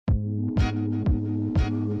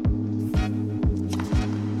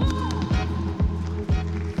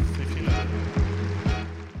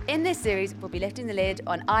series, we'll be lifting the lid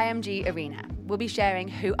on IMG Arena. We'll be sharing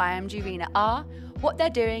who IMG Arena are, what they're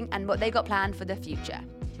doing, and what they got planned for the future.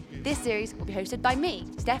 This series will be hosted by me,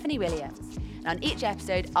 Stephanie Williams. And on each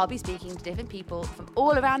episode, I'll be speaking to different people from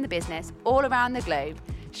all around the business, all around the globe,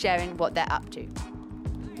 sharing what they're up to.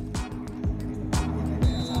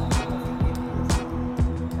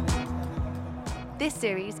 This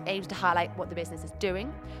series aims to highlight what the business is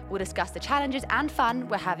doing. We'll discuss the challenges and fun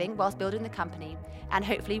we're having whilst building the company, and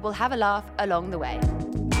hopefully we'll have a laugh along the way.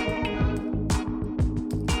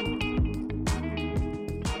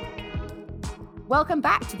 Welcome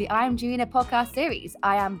back to the IMG Arena podcast series.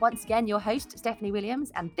 I am once again your host, Stephanie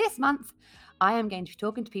Williams, and this month I am going to be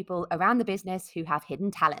talking to people around the business who have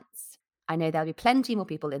hidden talents. I know there'll be plenty more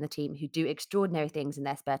people in the team who do extraordinary things in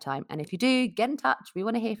their spare time, and if you do, get in touch. We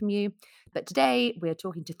want to hear from you. But today we're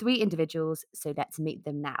talking to 3 individuals, so let's meet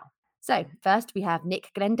them now. So first we have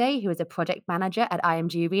Nick Glende, who is a project manager at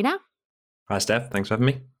IMG Arena. Hi, Steph. Thanks for having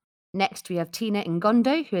me. Next we have Tina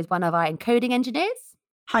Ngondo, who is one of our encoding engineers.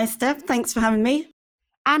 Hi, Steph. Thanks for having me.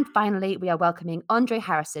 And finally, we are welcoming Andre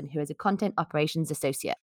Harrison, who is a content operations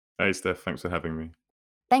associate. Hey, Steph. Thanks for having me.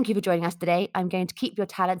 Thank you for joining us today. I'm going to keep your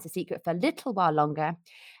talents a secret for a little while longer.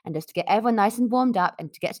 And just to get everyone nice and warmed up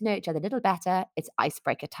and to get to know each other a little better, it's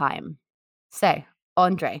icebreaker time. So,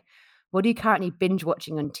 Andre, what are you currently binge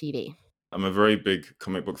watching on TV? I'm a very big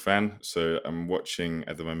comic book fan, so I'm watching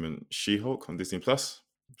at the moment She-Hulk on Disney+. It's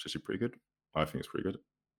actually pretty good. I think it's pretty good.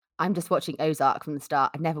 I'm just watching Ozark from the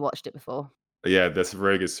start. I've never watched it before. Yeah, that's a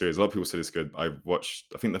very good series. A lot of people said it's good. I watched,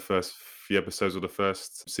 I think, the first few episodes of the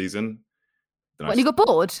first season. When you got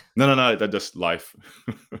bored? No, that's just life.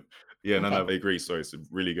 Yeah, Okay. no, I agree. Sorry, it's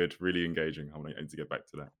really good, really engaging. I need to get back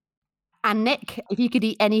to that. And Nick, if you could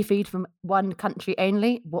eat any food from one country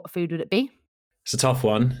only, what food would it be? It's a tough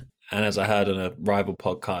one. And as I heard on a rival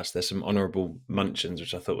podcast, there's some honourable munchins,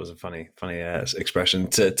 which I thought was a funny expression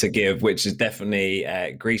to give, which is definitely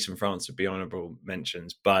Greece and France would be honourable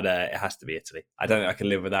mentions, but it has to be Italy. I don't think I can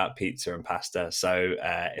live without pizza and pasta. So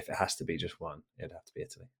if it has to be just one, it'd have to be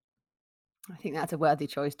Italy. I think that's a worthy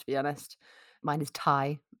choice, to be honest. Mine is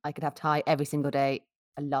Thai. I could have Thai every single day.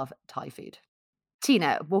 I love Thai food.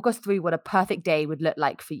 Tina, walk us through what a perfect day would look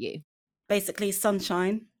like for you. Basically,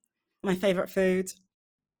 sunshine. My favourite food,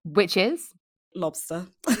 Which is? lobster,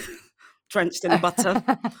 drenched in butter.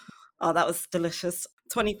 Oh, that was delicious.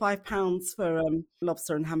 £25 for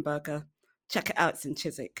lobster and hamburger. Check it out. It's in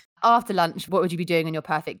Chiswick. After lunch, what would you be doing on your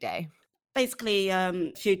perfect day? Basically,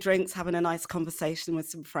 a few drinks, having a nice conversation with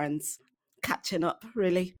some friends, catching up,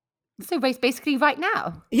 really. So race basically right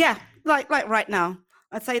now. Yeah, like right now.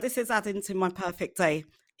 I'd say this is adding to my perfect day.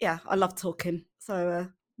 Yeah, I love talking. So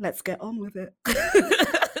let's get on with it.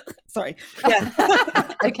 Sorry. Yeah.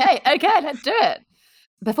 Okay, let's do it.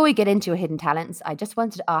 Before we get into your hidden talents, I just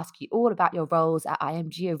wanted to ask you all about your roles at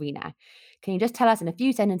IMG Arena. Can you just tell us in a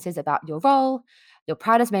few sentences about your role, your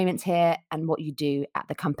proudest moments here, and what you do at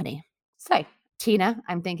the company? So, Tina,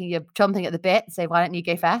 I'm thinking you're chomping at the bit, so why don't you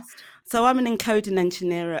go first? So I'm an encoding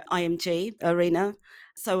engineer at IMG Arena.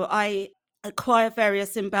 So I acquire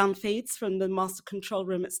various inbound feeds from the master control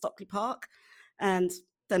room at Stockley Park, and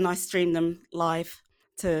then I stream them live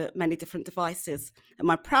to many different devices. And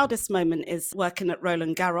my proudest moment is working at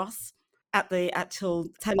Roland Garros at the actual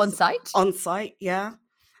tennis On site, yeah.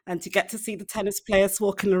 And to get to see the tennis players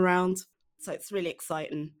walking around. So it's really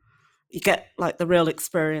exciting. You get like the real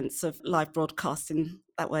experience of live broadcasting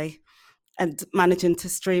that way. And managing to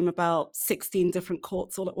stream about 16 different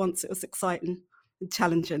courts all at once, it was exciting and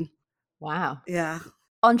challenging. Wow. Yeah.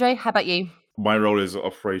 Andre, how about you? My role is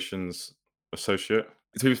operations associate.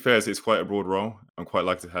 To be fair, it's quite a broad role. I'm quite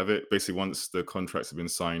lucky to have it. Basically, once the contracts have been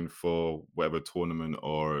signed for whatever tournament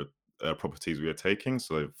or properties we are taking,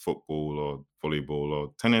 so football or volleyball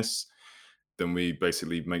or tennis, then we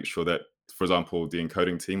basically make sure that, for example, the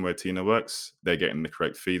encoding team where Tina works, they're getting the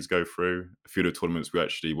correct feeds go through. A few of the tournaments, we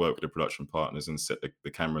actually work with the production partners and set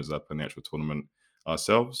the cameras up in the actual tournament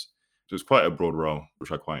ourselves. So it's quite a broad role,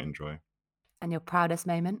 which I quite enjoy. And your proudest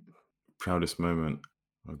moment? Proudest moment?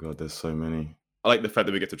 Oh God, there's so many. I like the fact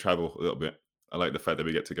that we get to travel a little bit. I like the fact that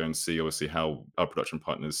we get to go and see, obviously, how our production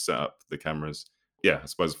partners set up the cameras. Yeah, I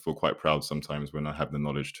suppose I feel quite proud sometimes when I have the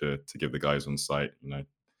knowledge to give the guys on site,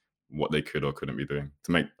 what they could or couldn't be doing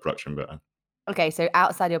to make production better. Okay, so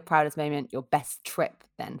outside your proudest moment, your best trip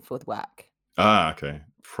then for the work? Okay.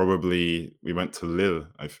 Probably we went to Lille,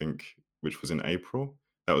 I think, which was in April.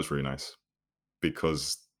 That was really nice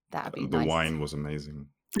because That'd be the nice. wine was amazing.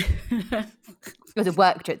 It was a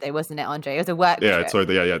work trip though, wasn't it, Andre? It was a work trip. Sorry,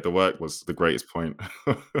 the work was the greatest point.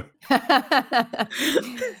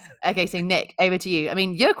 Okay, so Nick, over to you. I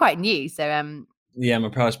mean, you're quite new, so Yeah, my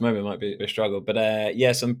proudest moment might be a struggle, but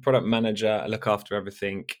yes, I'm product manager. I look after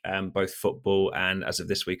everything, both football and, as of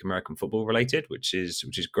this week, American football related, which is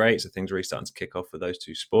great. So things are really starting to kick off with those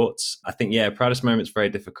two sports. I think proudest moment's very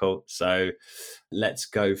difficult. So let's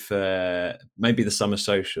go for maybe the summer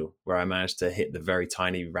social, where I managed to hit the very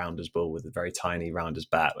tiny rounders ball with a very tiny rounders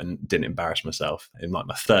bat and didn't embarrass myself in like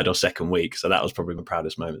my third or second week. So that was probably my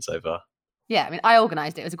proudest moment so far. Yeah, I mean, I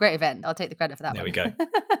organised it. It was a great event. I'll take the credit for that. There we go.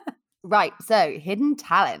 Right, so hidden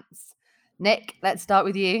talents. Nick, let's start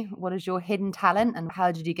with you. What is your hidden talent and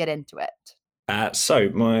how did you get into it? So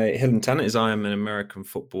my hidden talent is I am an American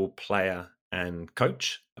football player and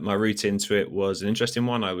coach. My route into it was an interesting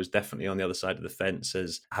one. I was definitely on the other side of the fence,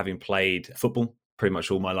 as having played football pretty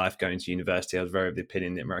much all my life going to university. I was very of the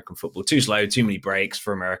opinion that American football, too slow, too many breaks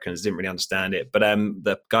for Americans, didn't really understand it. But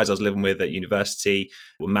the guys I was living with at university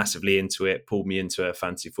were massively into it, pulled me into a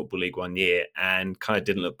fantasy football league one year and kind of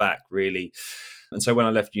didn't look back really. And so when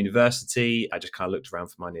I left university, I just kind of looked around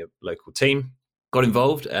for my local team. Got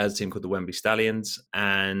involved as a team called the Wembley Stallions.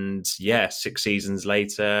 And 6 seasons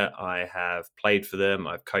later, I have played for them.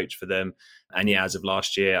 I've coached for them. And as of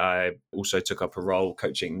last year, I also took up a role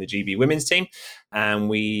coaching the GB women's team. And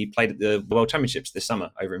we played at the World Championships this summer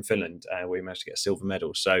over in Finland, where we managed to get a silver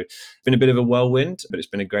medal. So it's been a bit of a whirlwind, but it's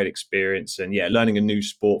been a great experience. And learning a new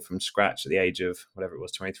sport from scratch at the age of whatever it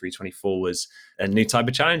was, 23, 24 was a new type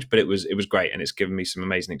of challenge, but it was great. And it's given me some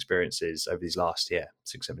amazing experiences over these last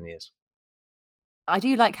 6-7 years. I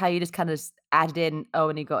do like how you just kind of added in,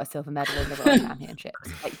 and he got a silver medal in the World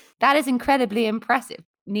Championships. Like, that is incredibly impressive.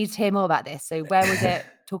 Need to hear more about this. So where was it?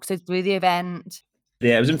 Talk us through the event.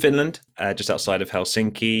 Yeah, it was in Finland, just outside of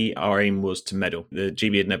Helsinki. Our aim was to medal. The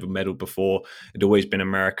GB had never medaled before. It'd always been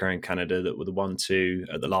America and Canada that were the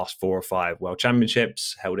 1-2 at the last 4 or 5 World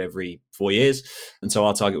Championships, held every 4 years. And so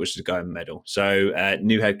our target was to go and medal. So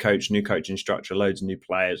new head coach, new coaching structure, loads of new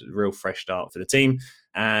players, a real fresh start for the team.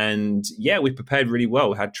 And we prepared really well.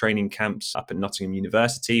 We had training camps up at Nottingham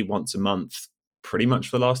University once a month, pretty much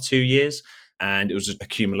for the last 2 years. And it was an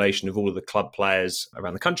accumulation of all of the club players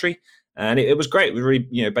around the country. And it was great. We were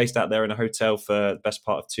really, based out there in a hotel for the best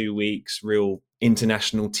part of 2 weeks, real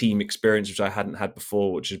international team experience, which I hadn't had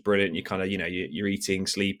before, which is brilliant. You kind of, you're eating,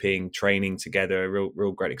 sleeping, training together, a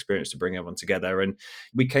real great experience to bring everyone together. And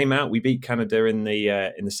we came out, we beat Canada in the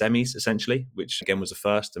semis, essentially, which again was a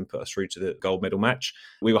first and put us through to the gold medal match.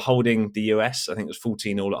 We were holding the US, I think it was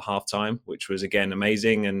 14-all at halftime, which was again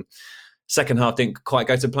amazing. And second half didn't quite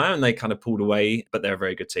go to plan and they kind of pulled away, but they're a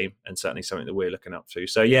very good team and certainly something that we're looking up to.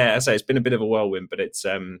 So as I say, it's been a bit of a whirlwind, but it's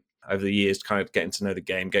over the years kind of getting to know the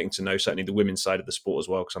game, getting to know certainly the women's side of the sport as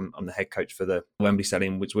well, because I'm the head coach for the Wembley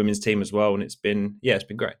Stallions women's team as well. And it's been great. It's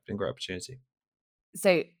been a great opportunity.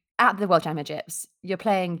 So at the World Championships, you're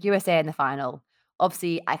playing USA in the final.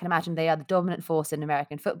 Obviously, I can imagine they are the dominant force in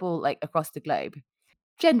American football, like across the globe.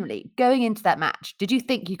 Generally, going into that match, did you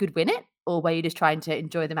think you could win it? Or were you just trying to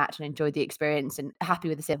enjoy the match and enjoy the experience and happy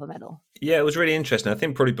with the silver medal? Yeah, it was really interesting. I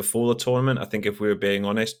think probably before the tournament, I think if we were being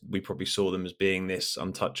honest, we probably saw them as being this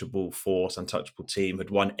untouchable force, untouchable team,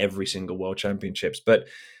 had won every single World Championships. But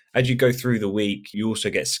as you go through the week, you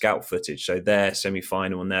also get scout footage. So their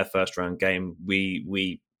semi-final and their first round game,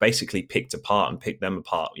 we basically picked them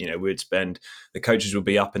apart. The coaches would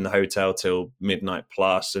be up in the hotel till midnight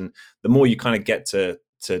plus. And the more you kind of get to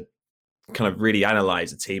kind of really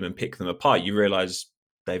analyze a team and pick them apart, you realize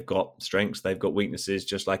they've got strengths, they've got weaknesses,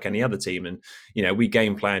 just like any other team. And, we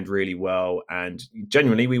game planned really well. And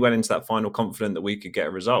genuinely, we went into that final confident that we could get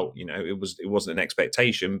a result. It wasn't an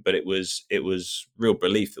expectation, but it was real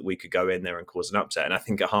belief that we could go in there and cause an upset. And I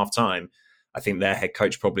think at halftime, I think their head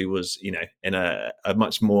coach probably was, in a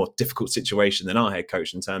much more difficult situation than our head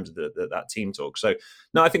coach in terms of that team talk. So,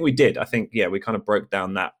 no, I think we did. I think, we kind of broke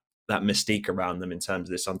down that mystique around them in terms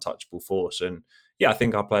of this untouchable force. And I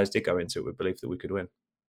think our players did go into it with belief that we could win.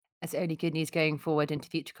 It's only good news going forward into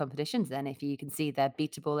future competitions then, if you can see they're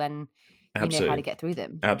beatable and you Absolutely. know how to get through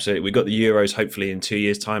them. Absolutely. We got the Euros hopefully in 2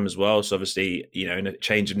 years' time as well. So obviously, in a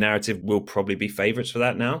change of narrative, we'll probably be favourites for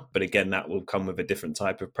that now. But again, that will come with a different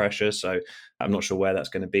type of pressure. So I'm not sure where that's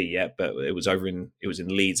going to be yet. But it was in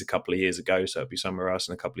Leeds a couple of years ago. So it'll be somewhere else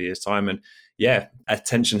in a couple of years' time. And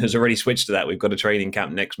attention has already switched to that. We've got a training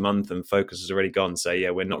camp next month and focus has already gone. So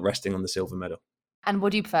we're not resting on the silver medal. And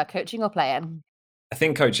what do you prefer, coaching or playing? I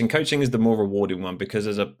think coaching. Coaching is the more rewarding one because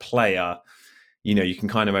as a player, you can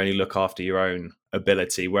kind of only look after your own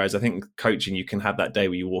ability. Whereas I think coaching, you can have that day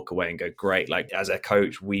where you walk away and go, great. Like as a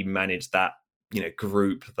coach, we manage that,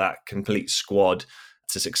 group, that complete squad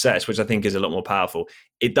to success, which I think is a lot more powerful.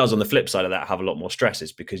 it does, on the flip side of that, have a lot more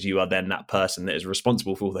stresses because you are then that person that is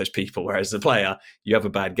responsible for all those people. Whereas the player, you have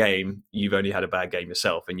a bad game, you've only had a bad game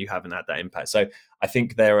yourself and you haven't had that impact. So I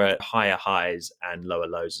think there are higher highs and lower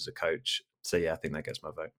lows as a coach. So yeah, I think that gets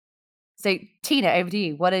my vote. So Tina, over to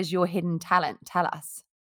you. What is your hidden talent? Tell us.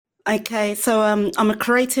 Okay, so I'm a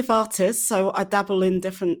creative artist, so I dabble in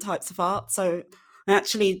different types of art. So I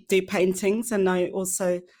actually do paintings, and I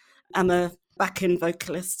also am a back-end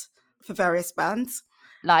vocalist for various bands.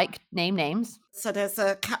 Like, name names. So there's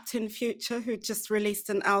a Captain Future who just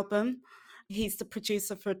released an album. He's the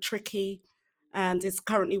producer for Tricky and is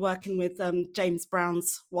currently working with James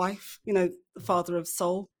Brown's wife, the father of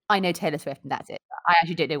soul. I know Taylor Swift and that's it. I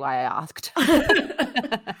actually don't know why I asked.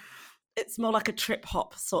 It's more like a trip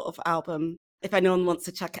hop sort of album. If anyone wants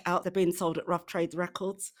to check it out, they're being sold at Rough Trade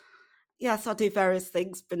Records. Yes, I do various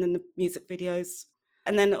things, been in the music videos.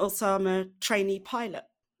 And then also I'm a trainee pilot.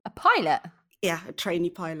 A pilot? Yeah, a trainee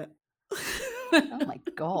pilot. Oh my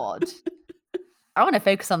God. I want to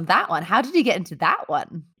focus on that one. How did you get into that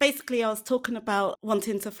one? Basically, I was talking about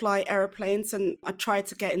wanting to fly aeroplanes, and I tried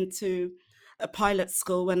to get into a pilot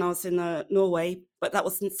school when I was in Norway, but that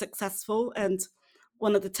wasn't successful. And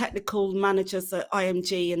one of the technical managers at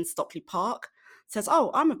IMG in Stockley Park says,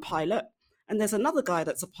 "Oh, I'm a pilot." And there's another guy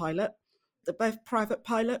that's a pilot. They're both private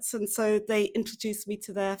pilots. And so they introduced me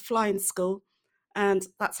to their flying school. And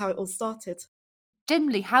that's how it all started.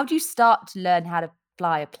 Generally, how do you start to learn how to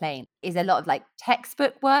fly a plane? Is there a lot of like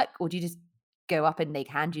textbook work, or do you just go up and they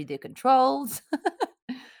hand you the controls?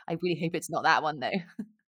 I really hope it's not that one though.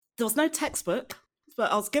 There was no textbook,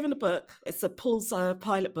 but I was given a book. It's a Paul's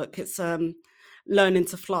pilot book. It's Learning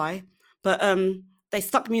to Fly. But they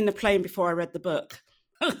stuck me in the plane before I read the book.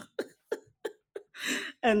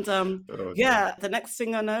 And the next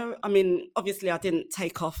thing I know, obviously I didn't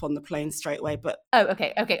take off on the plane straight away, but... Oh,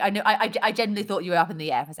 okay. I know. I genuinely thought you were up in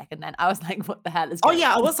the air for a second then. I was like, what the hell is going on? Oh,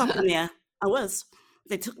 yeah, I was up in the air. I was.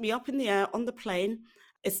 They took me up in the air on the plane.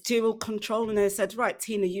 It's dual control. And they said, right,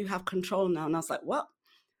 Tina, you have control now. And I was like, what?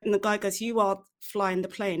 And the guy goes, you are flying the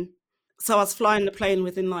plane. So I was flying the plane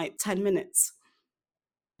within like 10 minutes.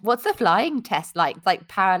 What's the flying test like? Like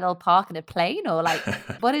parallel park in a plane, or like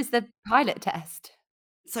what is the pilot test?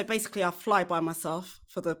 So basically I fly by myself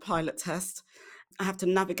for the pilot test. I have to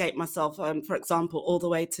navigate myself, for example, all the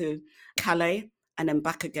way to Calais and then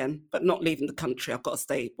back again, but not leaving the country. I've got to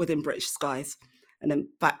stay within British skies and then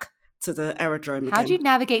back to the aerodrome again. How do you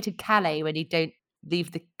navigate to Calais when you don't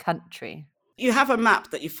leave the country? You have a map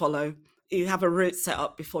that you follow. You have a route set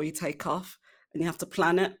up before you take off, and you have to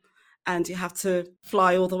plan it. And you have to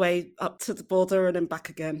fly all the way up to the border and then back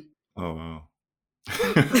again. Oh, wow.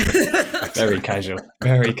 Very casual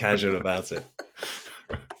about it.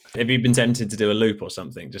 Have you been tempted to do a loop or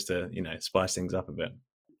something just to, spice things up a bit?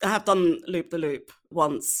 I have done Loop the Loop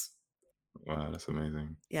once. Wow, that's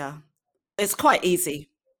amazing. Yeah. It's quite easy.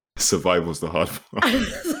 Survival's the hard part.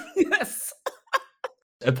 Yes.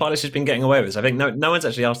 A pilot's just been getting away with this. I think no one's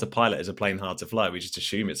actually asked a pilot, is a plane hard to fly? We just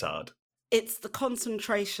assume it's hard. It's the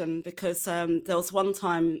concentration, because there was one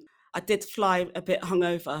time I did fly a bit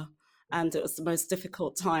hungover, and it was the most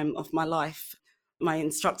difficult time of my life. My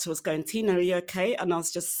instructor was going, Tina, are you okay? And I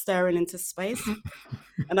was just staring into space.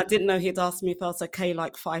 And I didn't know he'd asked me if I was okay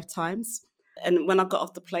like 5 times. And when I got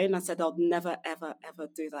off the plane, I said, I'll never, ever, ever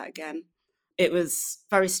do that again. It was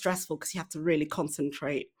very stressful because you have to really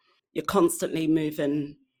concentrate. You're constantly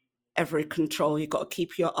moving every control. You've got to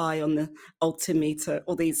keep your eye on the altimeter,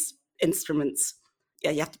 all these instruments.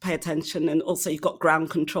 Yeah, you have to pay attention. And also you've got ground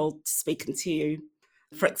control speaking to you.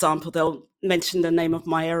 For example, they'll mention the name of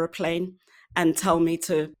my aeroplane and tell me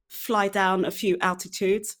to fly down a few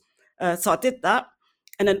altitudes. So I did that.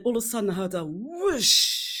 And then all of a sudden I heard a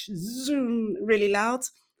whoosh, zoom, really loud.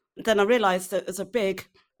 Then I realized that there's a big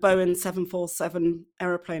Boeing 747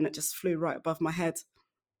 aeroplane that just flew right above my head.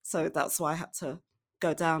 So that's why I had to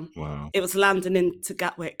go down. Wow. It was landing into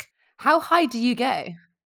Gatwick. How high do you go?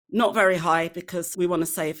 Not very high, because we want to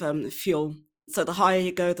save fuel. So the higher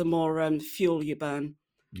you go, the more fuel you burn.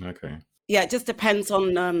 Okay. Yeah, it just depends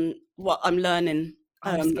on what I'm learning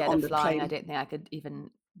I'm scared on of the flying. plane. I don't think I could even...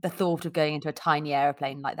 The thought of going into a tiny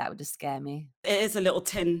aeroplane like that would just scare me. It is a little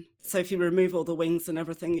tin. So if you remove all the wings and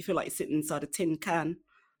everything, you feel like you're sitting inside a tin can.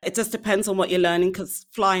 It just depends on what you're learning, because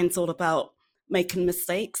flying's all about making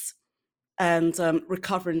mistakes and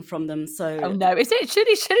recovering from them. So Oh no, is it? Should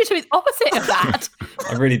it be the opposite of that?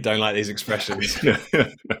 I really don't like these expressions.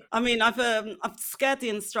 I mean, I've scared the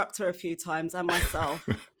instructor a few times and myself,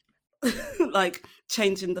 like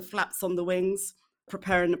changing the flaps on the wings,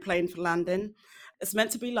 preparing the plane for landing. It's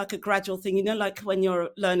meant to be like a gradual thing, like when you're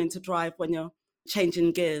learning to drive, when you're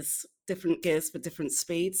changing gears, different gears for different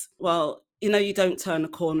speeds. Well, you don't turn a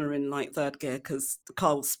corner in like third gear because the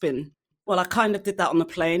car will spin. Well, I kind of did that on the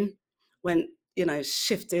plane when,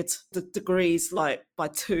 shifted the degrees like by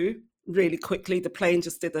 2 really quickly. The plane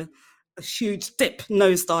just did a huge dip,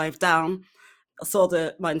 nosedive down. I saw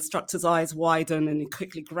my instructor's eyes widen and he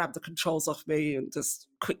quickly grabbed the controls off me and just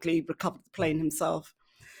quickly recovered the plane himself.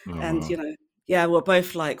 Oh, And, wow. we're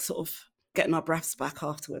both like sort of getting our breaths back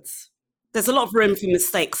afterwards. There's a lot of room for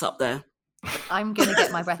mistakes up there. I'm going to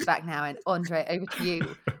get my breath back now. And Andre, over to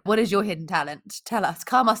you. What is your hidden talent? Tell us.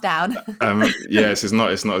 Calm us down. Yes, it's not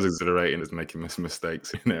as exhilarating as making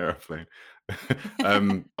mistakes in an airplane.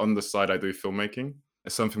 On the side, I do filmmaking.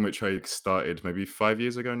 It's something which I started maybe 5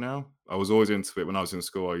 years ago now. I was always into it when I was in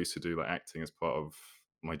school. I used to do like acting as part of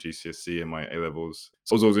my GCSE and my A levels.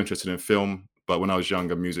 So I was always interested in film. But when I was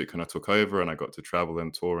younger, music kind of took over and I got to travel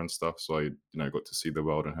and tour and stuff. So I, got to see the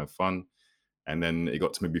world and have fun. And then it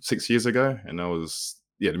got to maybe 6 years ago and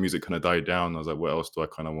the music kind of died down. I was like, what else do I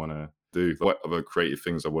kind of want to do? What other creative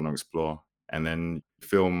things I want to explore? And then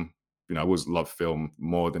film, I always love film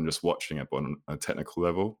more than just watching it, but on a technical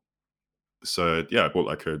level. So I bought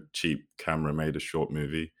like a cheap camera, made a short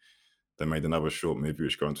movie, then made another short movie,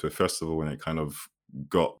 which got into a festival, and it kind of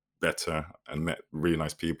got better and met really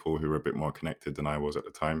nice people who were a bit more connected than I was at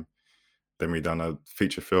the time. Then we done a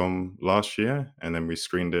feature film last year, and then we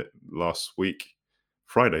screened it last week,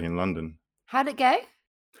 Friday in London. How'd it go?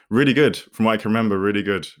 Really good. From what I can remember, really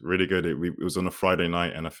good. Really good. It was on a Friday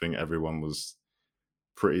night, and I think everyone was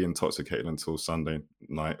pretty intoxicated until Sunday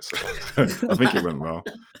night. So I think it went well.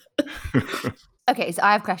 Okay, so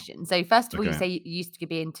I have questions. So first of all, you Okay. say you used to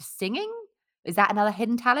be into singing. Is that another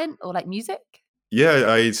hidden talent or like music?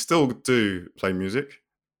 Yeah, I still do play music,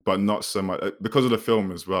 but not so much because of the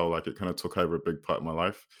film as well. Like it kind of took over a big part of my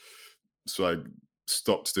life. So I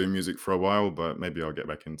stopped doing music for a while, but maybe I'll get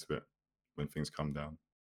back into it when things calm down.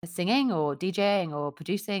 Singing or DJing or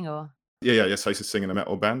producing or? Yes, I used to sing in a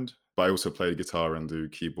metal band, but I also play guitar and do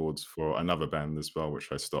keyboards for another band as well,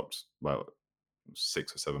 which I stopped about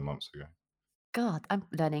 6 or 7 months ago. God, I'm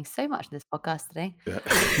learning so much in this podcast today. Yeah.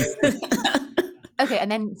 Okay,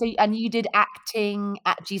 and then you did acting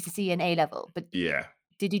at GCSE and A level, but Yeah.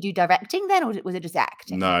 did you do directing then, or was it just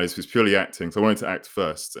acting? No, it was purely acting. So I wanted to act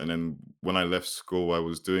first, and then when I left school, I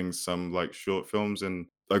was doing some like short films, and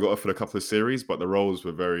I got offered a couple of series, but the roles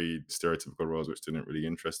were very stereotypical roles, which didn't really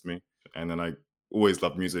interest me. And then I always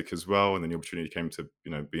loved music as well, and then the opportunity came to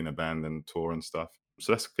be in a band and tour and stuff.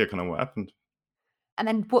 So that's kind of what happened. And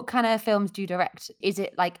then what kind of films do you direct? Is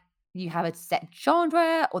it like you have a set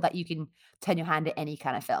genre or that you can turn your hand at any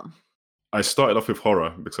kind of film? I started off with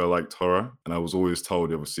horror because I liked horror, and I was always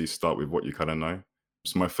told, obviously, start with what you kind of know.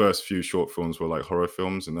 So my first few short films were like horror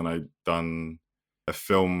films, and then I done a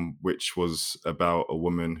film which was about a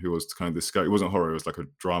woman who was kind of discovered. It wasn't horror; it was like a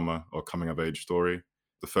drama or coming of age story.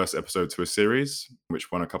 The first episode to a series,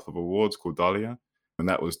 which won a couple of awards, called Dahlia, and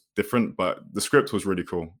that was different, but the script was really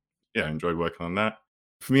cool. Yeah, I enjoyed working on that.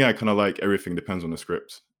 For me, I kind of like everything depends on the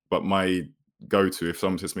script, but my go to if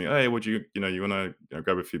someone says to me, "Hey, would you you want to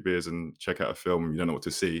grab a few beers and check out a film and you don't know what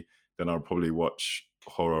to see?" Then I'll probably watch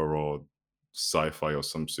horror or sci-fi or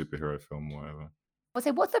some superhero film or whatever. Well,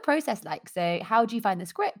 so what's the process like? So how do you find the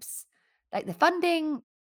scripts? Like the funding?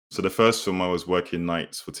 So the first film I was working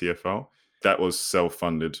nights for TFL. That was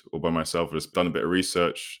self-funded all by myself. I just done a bit of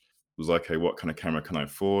research. Was like, hey, what kind of camera can I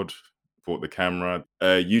afford? Bought the camera.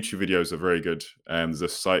 YouTube videos are very good. There's a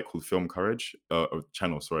site called Film Courage, a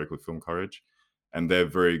channel, sorry, called Film Courage, and they're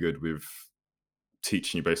very good with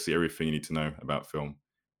teaching you basically everything you need to know about film.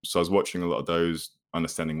 So I was watching a lot of those,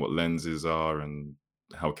 understanding what lenses are and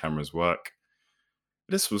how cameras work.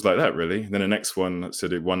 This was like that, really. And then the next one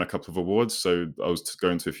said it won a couple of awards. So I was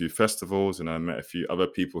going to a few festivals and I met a few other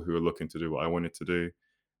people who were looking to do what I wanted to do.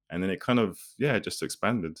 And then it kind of, just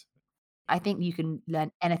expanded. I think you can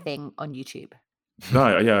learn anything on YouTube.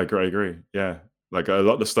 No, yeah, I agree. Yeah. Like a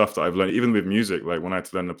lot of the stuff that I've learned, even with music, like when I had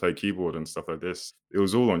to learn to play keyboard and stuff like this, it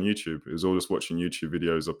was all on YouTube. It was all just watching YouTube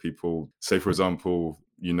videos of people, say, for example,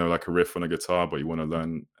 like a riff on a guitar, but you want to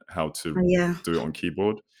learn how to Yeah. do it on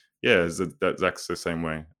keyboard. Yeah, that's the same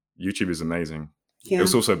way. YouTube is amazing. It Yeah.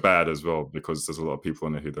 was also bad as well because there's a lot of people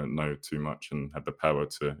on there who don't know too much and have the power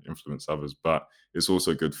to influence others, but it's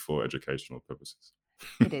also good for educational purposes.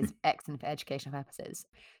 It is excellent for educational purposes.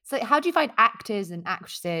 So how do you find actors and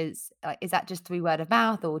actresses? Like, is that just through word of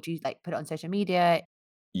mouth or do you like put it on social media?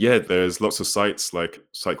 Yeah, there's lots of sites, like a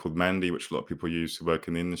site called Mandy, which a lot of people use to work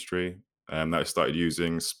in the industry, that I started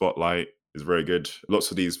using. Spotlight is very good. Lots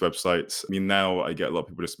of these websites. I mean, now I get a lot of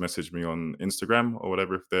people just message me on Instagram or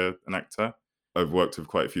whatever if they're an actor. I've worked with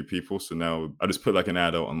quite a few people. So now I just put like an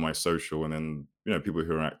ad out on my social, and then, people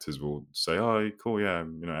who are actors will say, oh, cool. Yeah.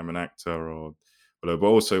 I'm an actor or whatever. But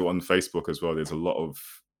also on Facebook as well, there's a lot of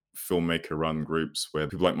filmmaker run groups where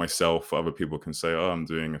people like myself or other people can say, oh, I'm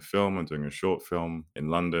doing a film, I'm doing a short film in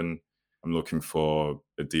London. I'm looking for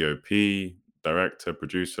a DOP, director,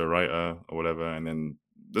 producer, writer, or whatever. And then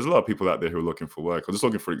there's a lot of people out there who are looking for work or just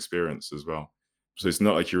looking for experience as well. So it's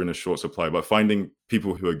not like you're in a short supply, but finding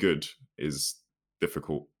people who are good is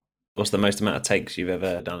difficult. What's the most amount of takes you've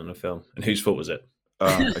ever done in a film, and whose fault was it?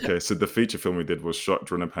 Okay, so the feature film we did was shot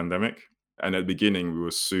during a pandemic, and at the beginning we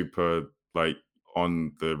were super like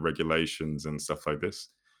on the regulations and stuff like this.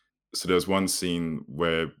 So there was one scene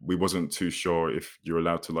where we wasn't too sure if you're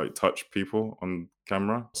allowed to like touch people on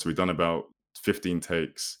camera. So we've done about 15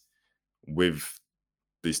 takes with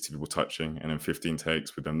these two people touching, and then 15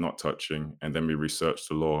 takes with them not touching, and then we researched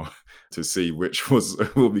the law to see which was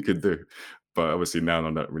what we could do. But obviously now none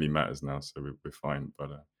of that really matters now, so we're fine. But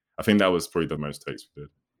I think that was probably the most takes we did.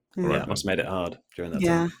 Yeah, it must have made it hard during that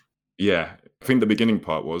Yeah. time. Yeah, I think the beginning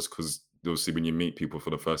part was because obviously when you meet people for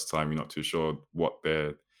the first time, you're not too sure what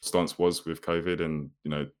their stance was with COVID, and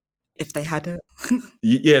If they had it.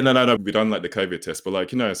 yeah, no, we done like the COVID test, but like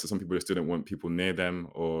so some people just didn't want people near them,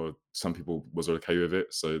 or some people was okay with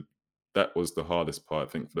it. So that was the hardest part,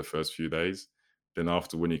 I think, for the first few days. Then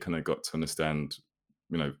after, when you kind of got to understand,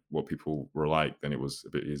 what people were like, then it was a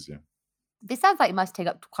bit easier. This sounds like it must take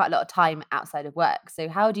up quite a lot of time outside of work. So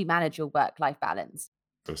how do you manage your work-life balance?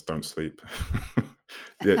 Just don't sleep.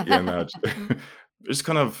 No, just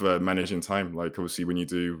kind of managing time. Like obviously when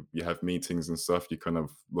you have meetings and stuff, you kind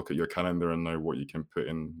of look at your calendar and know what you can put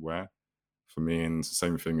in where. For me, and it's the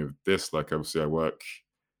same thing with this. Like obviously I work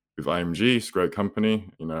with IMG, it's a great company,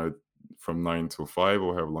 from 9 till 5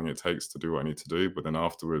 or however long it takes to do what I need to do. But then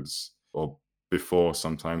afterwards, or before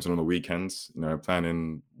sometimes, and on the weekends,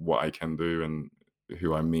 planning what I can do and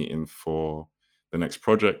who I'm meeting for the next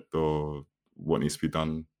project or what needs to be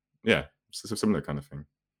done. Yeah, it's a similar kind of thing.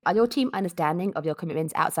 Are your team understanding of your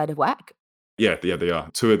commitments outside of work? Yeah, they are.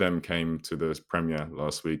 2 of them came to the premiere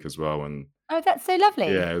last week as well, and Oh, that's so lovely.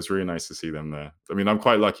 yeah, it was really nice to see them there. I mean, I'm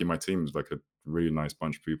quite lucky. My team's like a really nice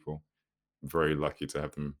bunch of people. Very lucky to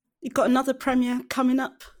have them. You've got another premiere coming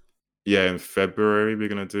up. Yeah, in February we're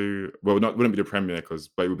gonna do. Well, wouldn't be the premiere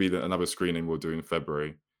but it would be another screening we'll do in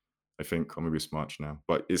February, I think, or maybe it's March now.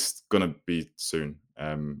 But it's gonna be soon.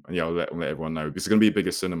 And yeah, I'll let everyone know. It's gonna be a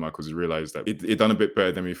bigger cinema because we realised that it done a bit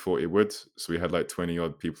better than we thought it would. So we had like 20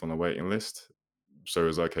 odd people on the waiting list. So it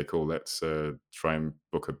was okay, cool. Let's try and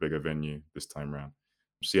book a bigger venue this time around.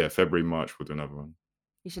 So yeah, February, March we'll do another one.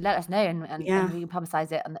 You should let us know and Yeah. we can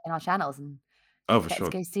publicise it in our channels and Oh, for let's sure.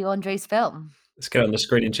 go see Andre's film. Let's get on the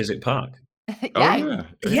screen in Chiswick Park. Yeah,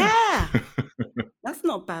 Oh, Yeah. That's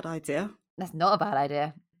not a bad idea. that's not a bad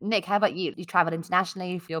idea. Nick, how about you? You travel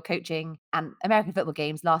internationally for your coaching, and American football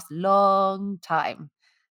games last a long time.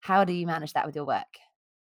 How do you manage that with your work?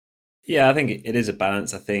 Yeah, I think it is a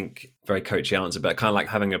balance. I think very coachy answer, but kind of like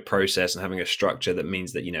having a process and having a structure that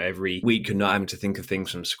means that, every week you're not having to think of things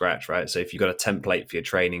from scratch, right? So if you've got a template for your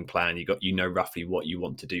training plan, you know roughly what you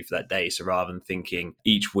want to do for that day. So rather than thinking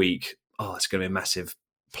each week, oh, it's going to be a massive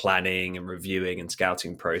planning and reviewing and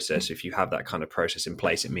scouting process. If you have that kind of process in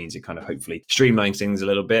place, it means it kind of hopefully streamlines things a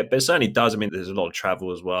little bit, but it certainly does. I mean, there's a lot of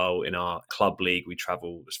travel as well. In our club league, we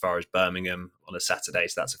travel as far as Birmingham on a Saturday.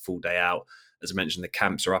 So that's a full day out. As I mentioned, the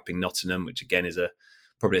camps are up in Nottingham, which again is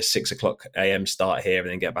probably a 6 o'clock a.m. start here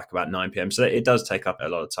and then get back about 9 p.m. So it does take up a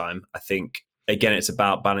lot of time. I think, again, it's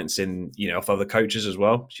about balancing, off other coaches as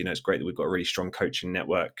well. So, it's great that we've got a really strong coaching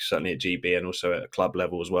network, certainly at GB and also at a club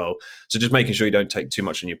level as well. So just making sure you don't take too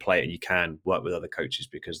much on your plate and you can work with other coaches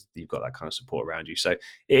because you've got that kind of support around you. So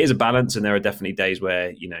it is a balance, and there are definitely days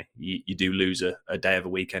where, you do lose a day of a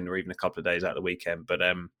weekend or even a couple of days out of the weekend. But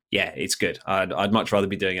yeah, it's good. I'd much rather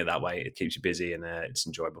be doing it that way. It keeps you busy and it's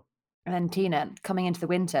enjoyable. And then Tina, coming into the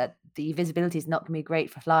winter, the visibility is not going to be great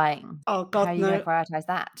for flying. Oh, God, How are you going to prioritise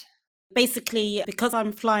that? Basically, because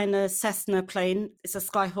I'm flying a Cessna plane, it's a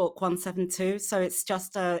Skyhawk 172, so it's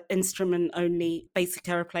just an instrument-only basic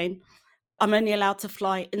aeroplane. I'm only allowed to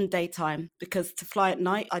fly in daytime because to fly at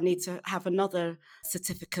night, I need to have another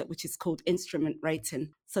certificate, which is called instrument rating.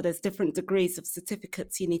 So there's different degrees of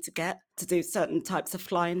certificates you need to get to do certain types of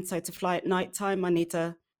flying. So to fly at nighttime, I need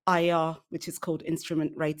a IR, which is called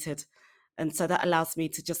instrument rated. And so that allows me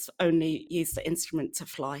to just only use the instrument to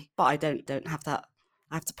fly. But I don't have that.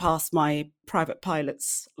 I have to pass my private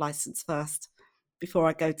pilot's license first before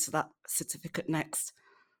I go to that certificate next.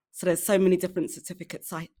 So there's so many different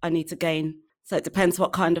certificates I need to gain. So it depends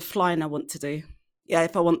what kind of flying I want to do. Yeah,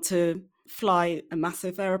 if I want to fly a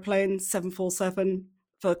massive aeroplane, 747,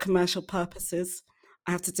 for commercial purposes.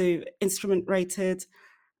 I have to do instrument rated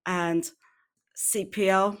and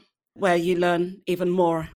CPL, where you learn even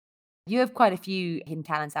more. You have quite a few hidden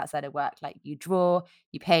talents outside of work. Like you draw,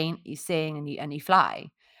 you paint, you sing, and you fly.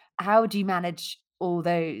 How do you manage all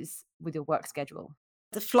those with your work schedule?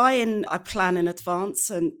 The flying, I plan in advance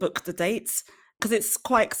and book the dates because it's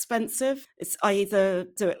quite expensive. I either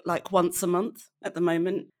do it like once a month at the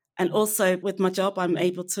moment. And also with my job, I'm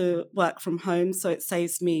able to work from home. So it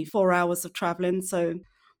saves me 4 hours of traveling. So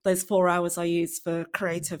those 4 hours I use for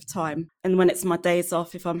creative time. And when it's my days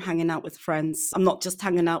off, if I'm hanging out with friends, I'm not just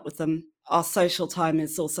hanging out with them. Our social time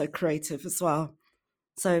is also creative as well.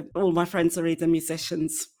 So all my friends are either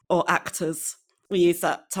musicians or actors. We use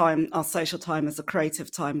that time, our social time, as a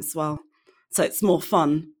creative time as well. So it's more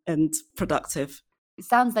fun and productive. It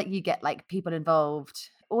sounds like you get like people involved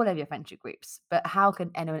all over your friendship groups, but how can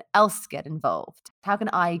anyone else get involved? How can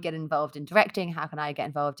I get involved in directing? How can I get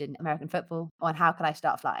involved in American football? And how can I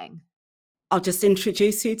start flying? I'll just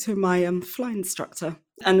introduce you to my flight instructor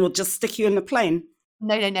and we'll just stick you in a plane.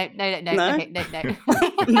 No. No? Okay, no.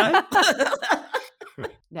 No?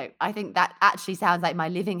 No, I think that actually sounds like my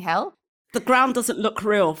living hell. The ground doesn't look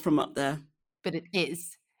real from up there. But it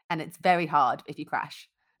is, and it's very hard if you crash.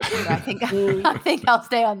 So I think I'll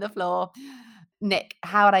stay on the floor. Nick,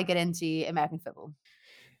 how would I get into American football?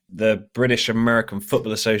 The British American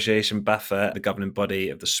Football Association, BAFA, the governing body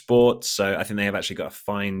of the sport. So I think they have actually got a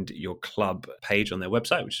find your club page on their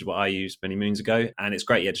website, which is what I used many moons ago. And it's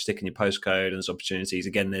great. Just stick in your postcode and there's opportunities.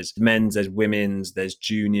 Again, there's men's, there's women's, there's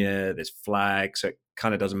junior, there's flag. So it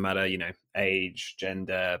kind of doesn't matter, age,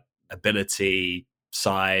 gender, ability,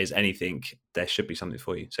 size, anything. There should be something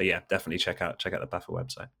for you. So yeah, definitely check out the BAFA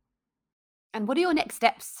website. And what are your next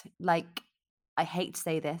steps? Like, I hate to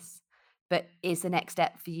say this, but is the next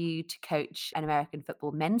step for you to coach an American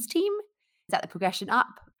football men's team? Is that the progression up?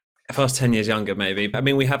 If I was 10 years younger, maybe. I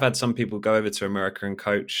mean, we have had some people go over to America and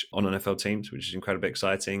coach on NFL teams, which is incredibly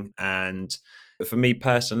exciting. And for me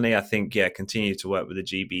personally, I think, continue to work with the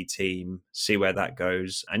GB team, see where that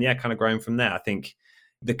goes. And kind of growing from there. I think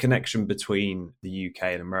the connection between the UK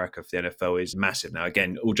and America for the NFL is massive now.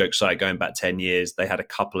 Again, all jokes aside, going back 10 years, they had a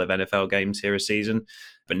couple of NFL games here a season,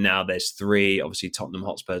 but now there's 3. Obviously, Tottenham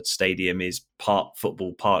Hotspur Stadium is part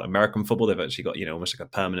football, part American football. They've actually got, almost like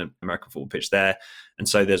a permanent American football pitch there. And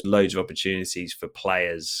so there's loads of opportunities for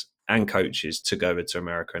players and coaches to go over to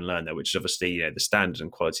America and learn there, which is obviously, the standard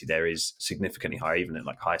and quality there is significantly higher, even at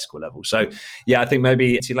like high school level. So I think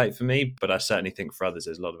maybe it's too late for me, but I certainly think for others,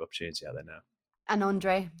 there's a lot of opportunity out there now. And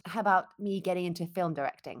Andre, how about me getting into film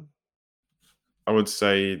directing? I would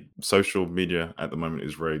say social media at the moment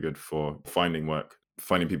is very good for finding work,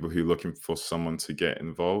 finding people who are looking for someone to get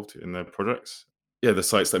involved in their projects. Yeah, the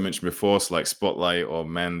sites that I mentioned before, so like Spotlight or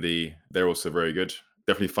Mandy, they're also very good.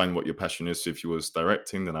 Definitely find what your passion is. So if you was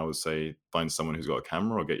directing, then I would say find someone who's got a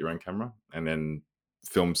camera or get your own camera and then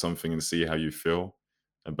film something and see how you feel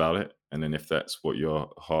about it. And then if that's what your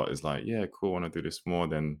heart is like, yeah, cool, I want to do this more,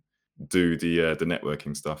 then do the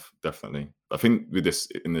networking stuff. Definitely. I think with this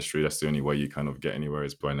industry, that's the only way you kind of get anywhere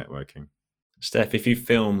is by networking. Steph, if you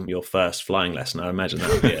film your first flying lesson, I imagine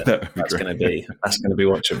that's going to be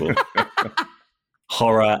watchable.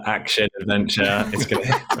 Horror, action, adventure. It's going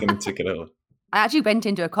to tick it all. I actually went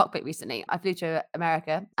into a cockpit recently. I flew to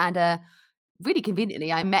America and really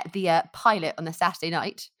conveniently, I met the pilot on the Saturday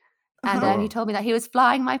night. And he told me that he was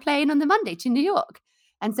flying my plane on the Monday to New York.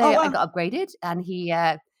 And so I got upgraded and he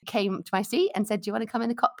came to my seat and said, do you want to come in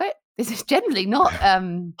the cockpit? This is generally not...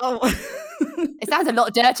 It sounds a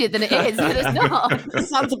lot dirtier than it is, but it's not. It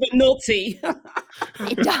sounds a bit naughty.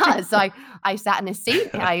 It does. I sat in his seat,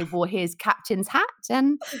 I wore his captain's hat,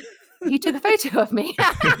 and he took a photo of me.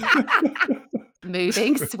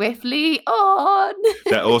 Moving swiftly on.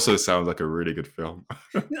 That also sounds like a really good film.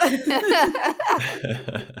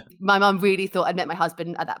 My mum really thought I'd met my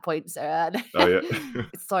husband at that point. So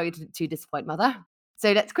sorry to disappoint, Mother.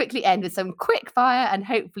 So let's quickly end with some quick fire and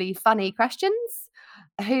hopefully funny questions.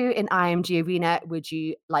 Who in IMG Arena would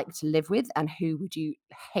you like to live with and who would you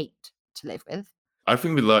hate to live with? I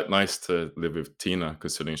think it'd be nice to live with Tina,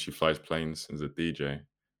 considering she flies planes as a DJ.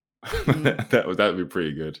 That would be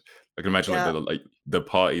pretty good. I can imagine like the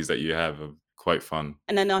parties that you have are quite fun.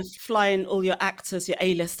 And then I fly in all your actors, your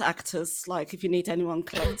A-list actors. Like if you need anyone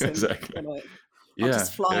collecting, exactly. I'll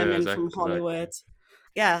just fly them in from Hollywood. Exactly.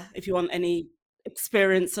 Yeah, if you want any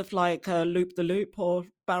experience of like loop the loop or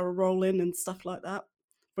barrel rolling and stuff like that,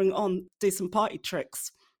 bring it on. Do some party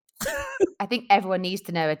tricks. I think everyone needs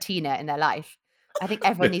to know a Tina in their life. I think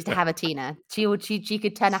everyone needs to have a Tina. She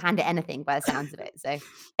could turn her hand at anything by the sounds of it. So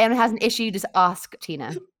anyone has an issue, just ask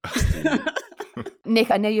Tina.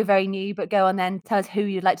 Nick, I know you're very new, but go on then. Tell us who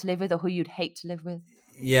you'd like to live with or who you'd hate to live with.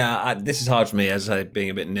 Yeah, this is hard for me as being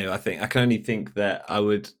a bit new. I think I can only think that I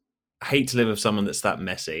would hate to live with someone that's that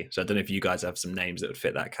messy. So I don't know if you guys have some names that would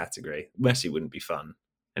fit that category. Messy wouldn't be fun.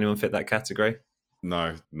 Anyone fit that category?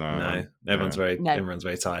 No. Everyone's very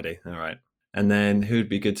tidy. All right. And then who'd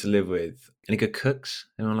be good to live with? Any good cooks?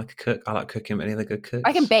 Anyone like a cook? I like cooking. Any other good cooks?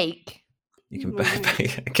 I can bake. You can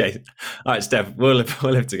bake. Okay. All right, Steph, we'll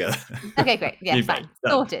live together. Okay, great. Yeah, fine.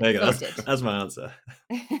 Sorted. There you go. That's my answer.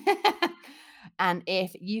 And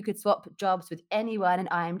if you could swap jobs with anyone in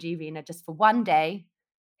IMG Arena just for one day,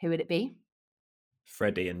 who would it be?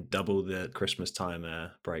 Freddie, and double the Christmas time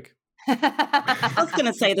break. I was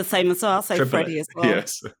going to say the same as well. I'll say Freddie as well.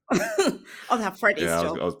 Yes. I'll have Freddie's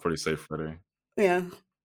job. I was probably say Freddie. Yeah.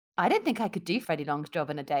 I don't think I could do Freddie Long's job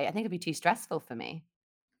in a day. I think it'd be too stressful for me.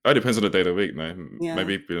 It depends on the day of the week, no? Yeah.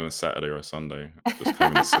 Maybe it'd be on a Saturday or a Sunday. Just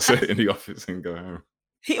come and sit in the office and go home.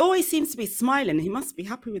 He always seems to be smiling. He must be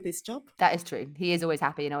happy with his job. That is true. He is always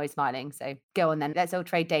happy and always smiling. So go on then. Let's all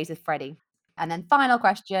trade days with Freddie. And then final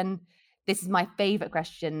question. This is my favourite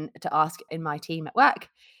question to ask in my team at work.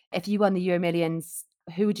 If you won the Euro Millions,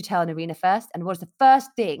 who would you tell in Arena first? And what's the first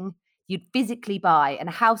thing you'd physically buy? And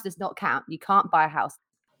a house does not count. You can't buy a house.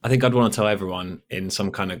 I think I'd want to tell everyone in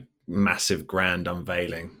some kind of massive grand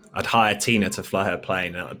unveiling. I'd hire Tina to fly her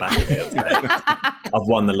plane out the back of it. I've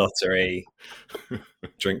won the lottery.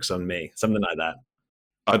 Drinks on me. Something like that.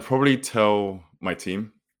 I'd probably tell my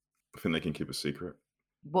team. I think they can keep a secret.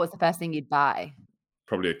 What's the first thing you'd buy?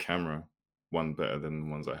 Probably a camera. One better than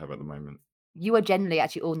the ones I have at the moment. You are generally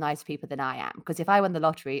actually all nicer people than I am. Because if I won the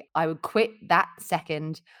lottery, I would quit that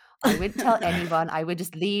second. I wouldn't tell anyone. I would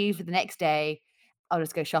just leave the next day. I'll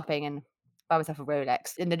just go shopping and buy myself a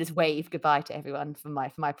Rolex and then just wave goodbye to everyone from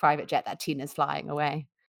my private jet that Tina's flying away.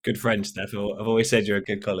 Good friend, Steph. I've always said you're a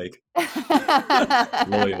good colleague.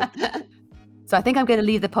 Loyal. So I think I'm going to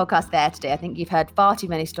leave the podcast there today. I think you've heard far too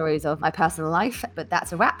many stories of my personal life, but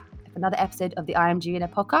that's a wrap for another episode of the IMG Arena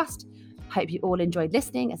podcast. Hope you all enjoyed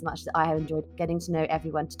listening as much as I have enjoyed getting to know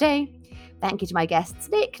everyone today. Thank you to my guests,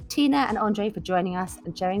 Nick, Tina, and Andre for joining us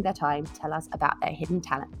and sharing their time to tell us about their hidden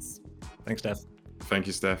talents. Thanks, Steph. Thank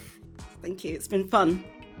you, Steph. Thank you. It's been fun.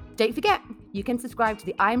 Don't forget, you can subscribe to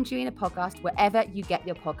the IMG Arena podcast wherever you get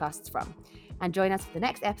your podcasts from. And join us for the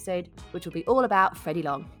next episode, which will be all about Freddie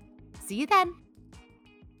Long. See you then.